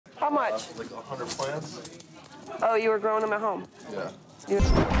How much? Like 100 plants. Oh, you were growing them at home? Yeah.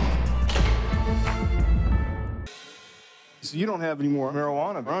 So you don't have any more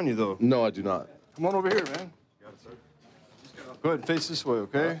marijuana on you, though? No, I do not. Come on over here, man. Go ahead, face this way,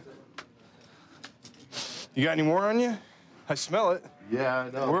 okay? You got any more on you? I smell it. Yeah,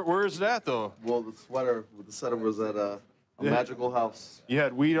 I know. Where is that, though? Well, the sweater was at a magical house. You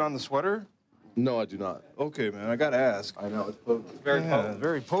had weed on the sweater? No, I do not. Okay, man, I gotta ask. I know, it's potent. It's very potent.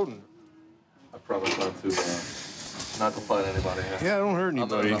 Very potent. I promise not to fight anybody. Yeah, I don't hurt anybody. I'm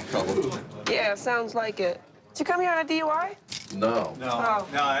not in enough trouble. Yeah, sounds like it. Did you come here on a DUI? No. Oh. No,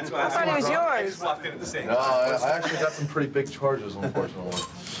 that's why I thought it was yours. I just walked in at the same No, time. I actually got some pretty big charges, unfortunately.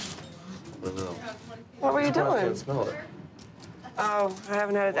 But no. What were you I doing? can't smell it. Oh, I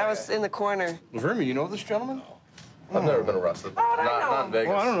haven't had it. I was in the corner. Vermi, you know this gentleman? I've never been arrested. Oh, I know. Not in Vegas.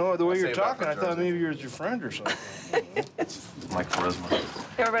 Well, I don't know. The way you're saved that talking, for I thought Jersey. maybe you were your friend or something. My charisma.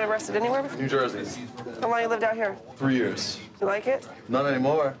 You ever been arrested anywhere before? New Jersey. How long you lived out here? 3 years. You like it? Not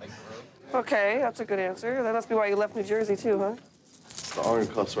anymore. Okay, that's a good answer. That must be why you left New Jersey, too, huh? The iron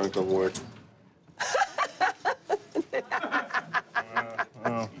cuffs aren't gonna work.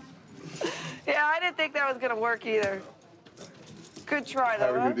 Yeah, I didn't think that was gonna work either. Good try, though,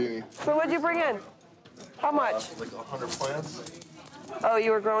 Harry huh? Houdini. So what'd you bring in? How much? Like 100 plants. Oh,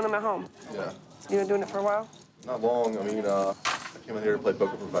 you were growing them at home? Yeah. You been doing it for a while? Not long. I mean, I came in here to play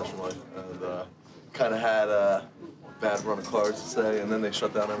poker professionally, and kind of had a bad run of cards to say, and then they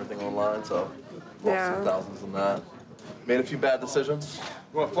shut down everything online, so lost some thousands in that. Made a few bad decisions.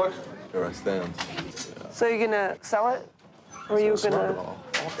 Well, fuck. Here I stand. Yeah. So you're gonna sell it? Or are you Smoke it gonna all.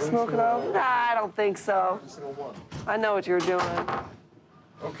 smoke it all? Nah, I don't think so. Every single one. I know what you're doing.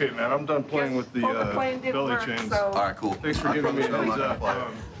 Okay, man, I'm done playing with the Poker playing didn't belly work, chains. So All right, cool. Thanks for giving me a heads up.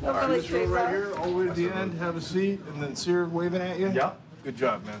 no belly Just go chains, right huh? here, all the way to the end, have a seat, and then Sear waving at you? Yeah. Good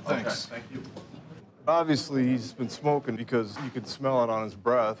job, man. Thanks. Okay, thank you. Obviously, he's been smoking because you could smell it on his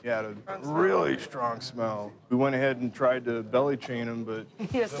breath. He had a really strong smell. We went ahead and tried to belly chain him, but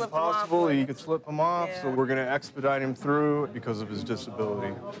You it's slipped him off. impossible. He could slip him off, so Yeah. we're going to expedite him through because of his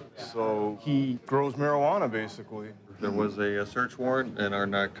disability. So he grows marijuana, basically. There was a search warrant, and our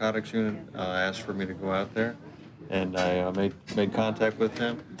narcotics unit asked for me to go out there, and I made contact with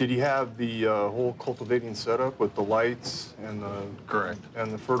him. Did he have the whole cultivating setup with the lights and the Correct.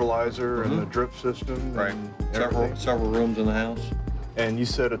 and the fertilizer and the drip system? Right. And everything? Several rooms in the house. And you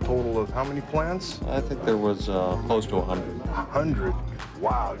said a total of how many plants? I think there was close to 100. 100.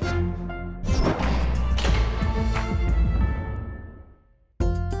 Wow.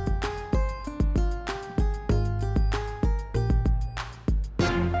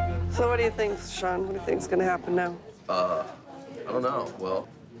 So what do you think, Sean? What do you think's gonna happen now? I don't know. Well,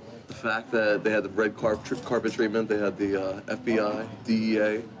 the fact that they had the red carpet treatment, they had the FBI,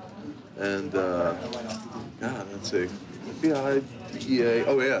 DEA, and let's see, FBI, DEA.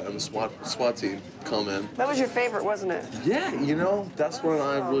 Oh yeah, and the SWAT team come in. That was your favorite, wasn't it? Yeah, you know, that's when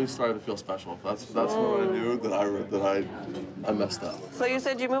I really started to feel special. That's when I knew that I messed up. So you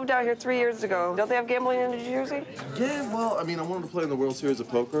said you moved out here 3 years ago. Don't they have gambling in New Jersey? Yeah, well, I mean, I wanted to play in the World Series of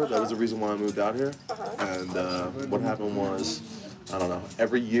Poker. That was the reason why I moved out here. And what happened was, I don't know,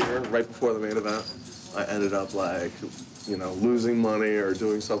 every year, right before the main event, I ended up like, you know, losing money or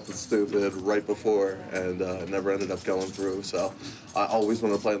doing something stupid right before, and never ended up going through. So I always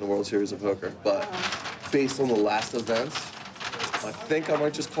wanted to play in the World Series of Poker. But based on the last events, I think I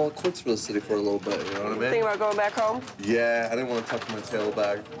might just call it quits for the city for a little bit, you know what I mean? Think about going back home? Yeah, I didn't want to tuck my tail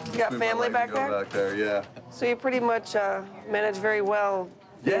back. You got Move my family leg back and go there? Back there, yeah. So you pretty much manage very well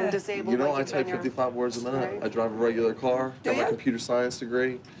being disabled. You know, like I you've type been here. 55 words a minute. Right. I drive a regular car. Do Got my ya? computer science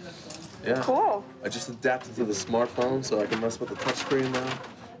degree. Yeah. Cool. I just adapted to the smartphone so I can mess with the touchscreen now.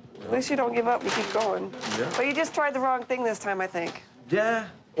 At least you don't give up. You keep going. Yeah. But you just tried the wrong thing this time, I think. Yeah.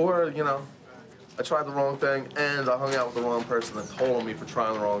 Or, you know, I tried the wrong thing and I hung out with the wrong person that told on me for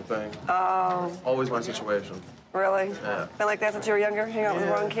trying the wrong thing. Oh, Always my situation. really? Yeah. Been like that since you were younger? Hang out with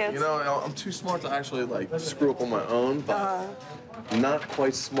the wrong kids? You know, I'm too smart to actually, like, screw up on my own, but not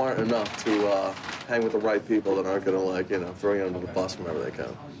quite smart enough to hang with the right people that aren't gonna, like, you know, throw you under the bus whenever they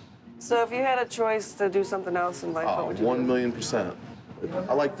can. So if you had a choice to do something else in life, what would you 1,000,000%.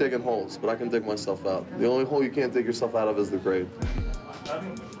 I like digging holes, but I can dig myself out. The only hole you can't dig yourself out of is the grave.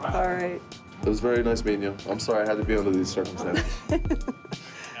 do? All right. It was very nice meeting you. I'm sorry I had to be under these circumstances.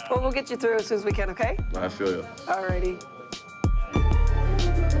 Well, we'll get you through as soon as we can, okay? I feel you. All righty.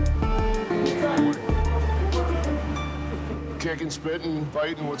 Kicking, spitting,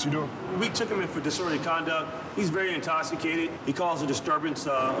 fighting, what's he doing? We took him in for disorderly conduct. He's very intoxicated. He caused a disturbance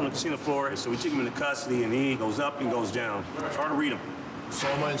on the casino floor, so we took him into custody, and he goes up and goes down. It's hard to read him.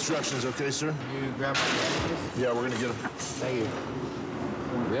 Follow my instructions, okay, sir? You grab my glasses? Yeah, we're gonna get him. Thank you.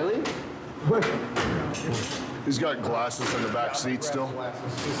 Really? He's got glasses in the back seat still.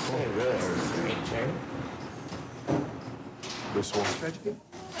 This one.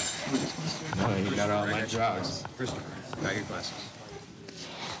 No, you got all my drugs. Christopher, got your glasses.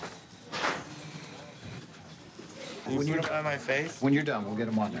 When you're done on my face? When you're done, we'll get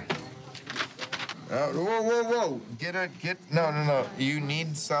them on there. Whoa. No. You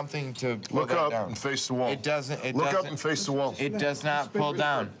need something to pull Look that up down. and face the wall. It doesn't. Look up and face the wall. It does not pull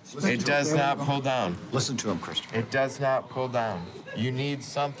down. It does not pull down. Listen to him, Christopher. It does not pull down. You need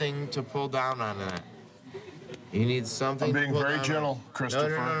something to pull down on that. You need something. I'm being to pull very down gentle, on.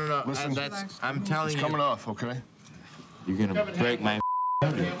 Christopher. No. Listen, I'm telling it's you. coming off, okay? You're gonna break my.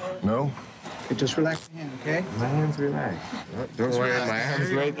 No? Just relax your hand, okay? My hands relaxed. Don't worry, my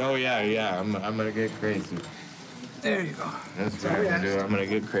hands right. Oh yeah. I'm gonna get crazy. There you go. That's what I'm gonna do. I'm gonna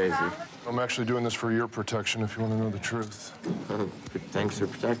get crazy. I'm actually doing this for your protection if you want to know the truth. Thanks for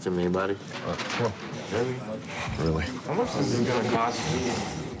protecting me, buddy. Well, really? How much is it gonna cost me?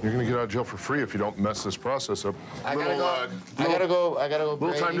 You're gonna get out of jail for free if you don't mess this process up. I gotta go. I gotta go.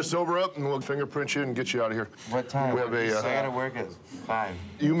 Little time Brady. to sober up, and we'll fingerprint you and get you out of here. What time? We have a. I gotta work at 5.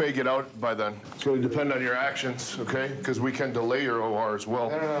 You may get out by then. It's going to depend on your actions, okay? Because we can delay your OR as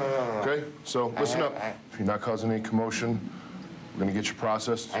well. No. Okay? So listen up. If you're not causing any commotion, we're going to get you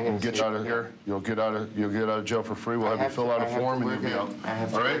processed and get you out of here. You'll get out of jail for free. We'll have you fill out a form and you'll be out. I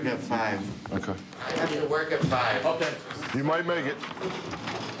have to All right? work at 5. Okay. I have to work at 5. Okay. You might make it.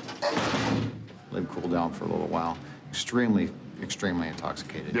 Let him cool down for a little while. Extremely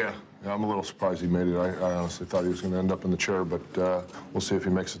intoxicated. Yeah. I'm a little surprised he made it. I honestly thought he was going to end up in the chair, but we'll see if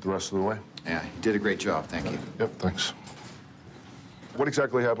he makes it the rest of the way. Yeah, he did a great job. Thank you. Yep, thanks. What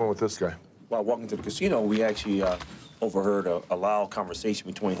exactly happened with this guy? While walking to the casino, we actually overheard a loud conversation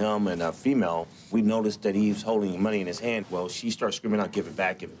between him and a female. We noticed that he was holding money in his hand. Well, she started screaming out, "Give it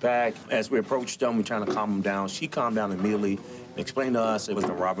back, give it back." As we approached him, we're trying to calm him down. She calmed down immediately and explained to us it was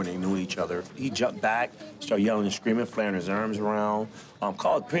a robber, they knew each other. He jumped back, started yelling and screaming, flaring his arms around.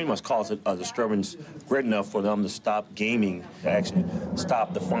 Pretty much caused a disturbance great enough for them to stop gaming, to actually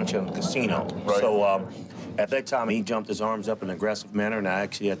stop the function of the casino. Right. So at that time, he jumped his arms up in an aggressive manner, and I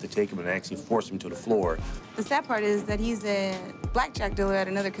actually had to take him and actually force him to the floor. The sad part is that he's a blackjack dealer at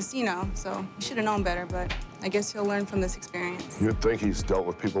another casino, so he should have known better, but I guess he'll learn from this experience. You'd think he's dealt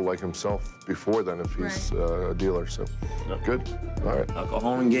with people like himself before then if he's a dealer, so good. All right.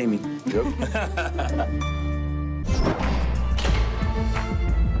 Alcohol and gaming. Yep.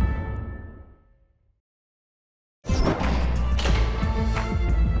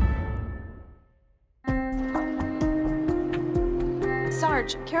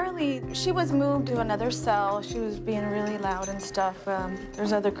 Sarge, Carolee, she was moved to another cell. She was being really loud and stuff.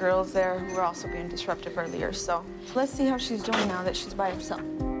 There's other girls there who were also being disruptive earlier, so let's see how she's doing now that she's by herself.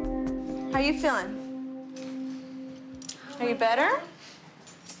 How you feeling? Are you better?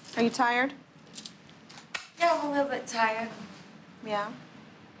 Are you tired? Yeah, I'm a little bit tired. Yeah?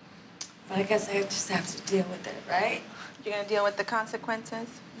 But I guess I just have to deal with it, right? You're gonna deal with the consequences?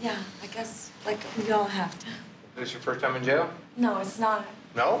 Yeah, I guess, like, we all have to. Is this your first time in jail? No, it's not.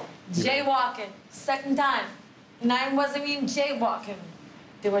 No? Jaywalking, second time. And I wasn't even jaywalking.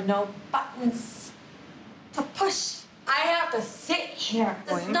 There were no buttons to push. I have to sit here.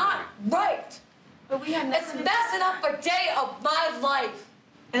 It's not right. But we had It's messing up a day of my life.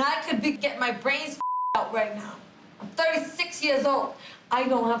 And I could be getting my brains out right now. I'm 36 years old. I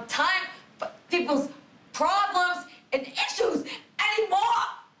don't have time for people's problems and issues anymore.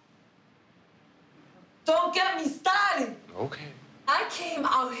 Don't get me started. Okay. I came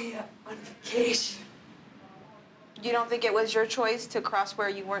out here on vacation. You don't think it was your choice to cross where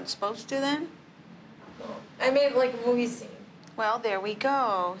you weren't supposed to then? I made like a movie scene. Well, there we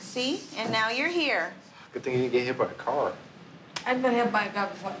go. See? And now you're here. Good thing you didn't get hit by a car. I've been hit by a guy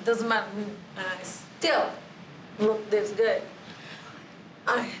before. It doesn't matter who. And I still look this good.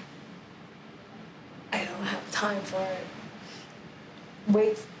 I don't have time for it.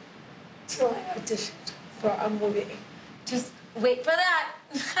 Wait till I auditioned for a movie. Just wait for that.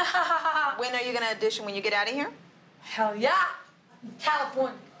 When are you gonna audition? When you get out of here? Hell yeah.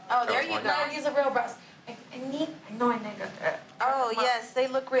 California. Oh, there you go. These are real breasts. I know I got that. Oh, yes, they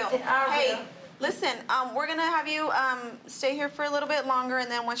look real. They are hey, real. listen, we're gonna have you stay here for a little bit longer, and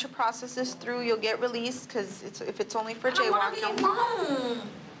then once your process is through, you'll get released, because if it's only for jaywalking. I don't want to be alone.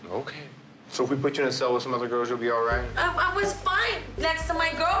 Okay. So if we put you in a cell with some other girls, you'll be all right? I was fine next to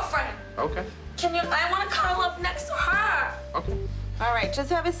my girlfriend. Okay. I want to cuddle up next to her. Okay. All right, just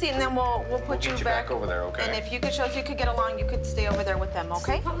have a seat, and then we'll put you back over there, okay? And if you could show us you could get along, you could stay over there with them,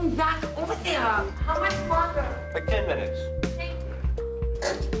 okay? Coming back over there. How much longer? Like 10 minutes. Thank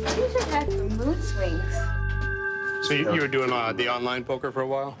You just had some mood swings. So you were doing the online poker for a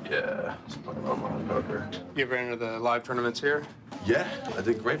while? Yeah, it's fucking online poker. You ever enter the live tournaments here? Yeah, I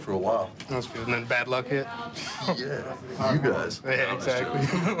did great for a while. That's good. And then bad luck hit? Yeah, you guys. Yeah, exactly.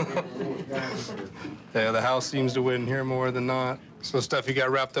 Yeah, the house seems to win here more than not. So stuff you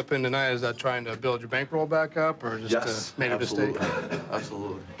got wrapped up in tonight, is that trying to build your bankroll back up, or just made a mistake?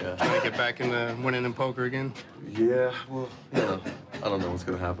 Absolutely, yeah. Trying to get back into winning in poker again? Yeah, well, you know, I don't know what's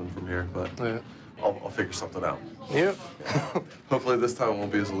gonna happen from here, but I'll figure something out. Yep. Hopefully this time it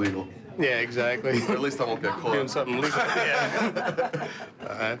won't be as illegal. Yeah, exactly. Or at least I won't get caught. Doing something legal. Yeah.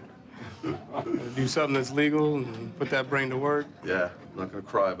 All right. Do something that's legal and put that brain to work. Yeah, I'm not gonna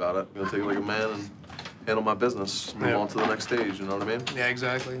cry about it. I'm gonna take it like a man and handle my business, move on to the next stage, you know what I mean? Yeah,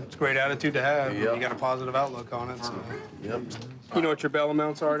 exactly. It's a great attitude to have. Yep. You got a positive outlook on it, so. Yep. You know what your bail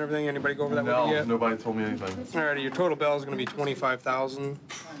amounts are and everything? Anybody go over that with you yet? Nobody told me anything. All right, your total bail is gonna be $25,000.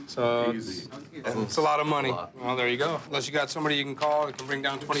 So Easy. It's a lot of money. Well, there you go. Unless you got somebody you can call that can bring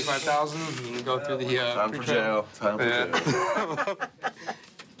down $25,000, you can go through the Time for jail. Time for jail.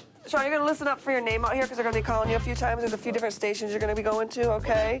 Sean, you're gonna listen up for your name out here because they're gonna be calling you a few times. There's a few different stations you're gonna be going to,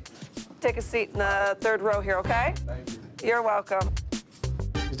 okay? Take a seat in the third row here, okay? You're welcome.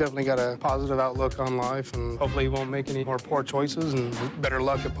 He's definitely got a positive outlook on life, and hopefully he won't make any more poor choices and better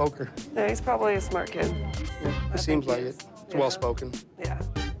luck at poker. Yeah, he's probably a smart kid. Yeah, it seems like it. It's well-spoken. Yeah.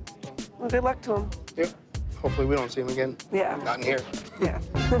 Well, good luck to him. Yep. Hopefully we don't see him again. Yeah. Not in here. Yeah,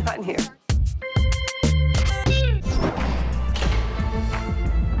 not in here.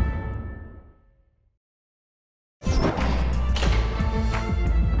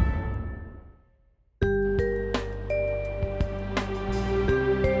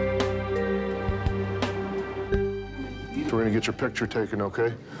 We're gonna get your picture taken,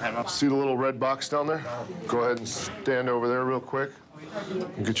 okay? See the little red box down there? Go ahead and stand over there real quick.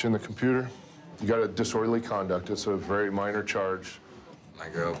 We'll get you in the computer. You got a disorderly conduct. It's a very minor charge. My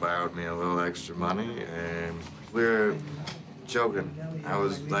girl borrowed me a little extra money, and we were joking. I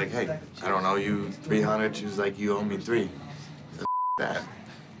was like, hey, I don't owe you 300. She was like, you owe me 3. I said, that.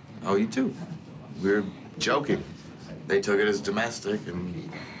 I owe you 2. We were joking. They took it as domestic,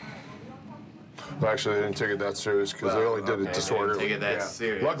 and Well, actually, they didn't take it that serious because they only did it disorderly. They didn't take it that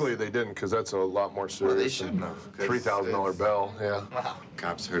serious. Luckily, they didn't because that's a lot more serious. Well, they shouldn't have. $3,000 bail, yeah. Wow.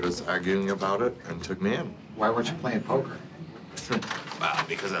 Cops heard us arguing about it and took me in. Why weren't you playing poker? Well,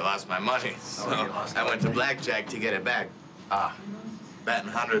 because I lost my money. So I went to blackjack to get it back.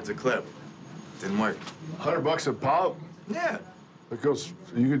 Batting hundreds a clip. Didn't work. $100 a pop? Yeah. It goes,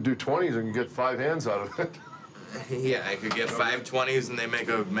 you could do 20s and get 5 hands out of it. Yeah, I could get 5 20s and they make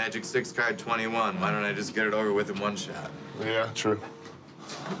a magic 6 card 21. Why don't I just get it over with in one shot? Yeah, true.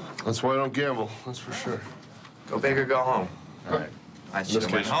 That's why I don't gamble, that's for sure. Go big or go home. All right. I should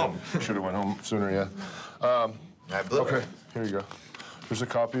have went home. Should have went home sooner, yeah. I blew okay, it. here you go. Here's a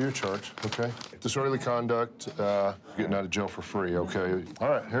copy of your charge, okay? Disorderly conduct, getting out of jail for free, okay? All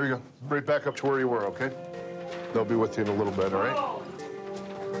right, here you go. Right back up to where you were, okay? They'll be with you in a little bit, all right?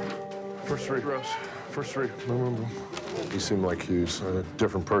 First 3, Russ. First 3. Boom, boom, boom. He seemed like he's a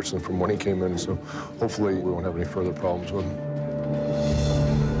different person from when he came in, so hopefully we won't have any further problems with him.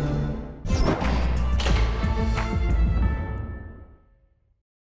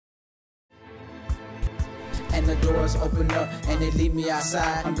 And the doors open up and they leave me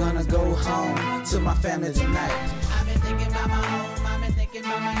outside. I'm gonna go home to my family tonight. I've been thinking about my home, I've been thinking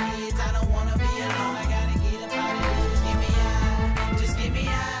about my kids. I don't wanna be alone.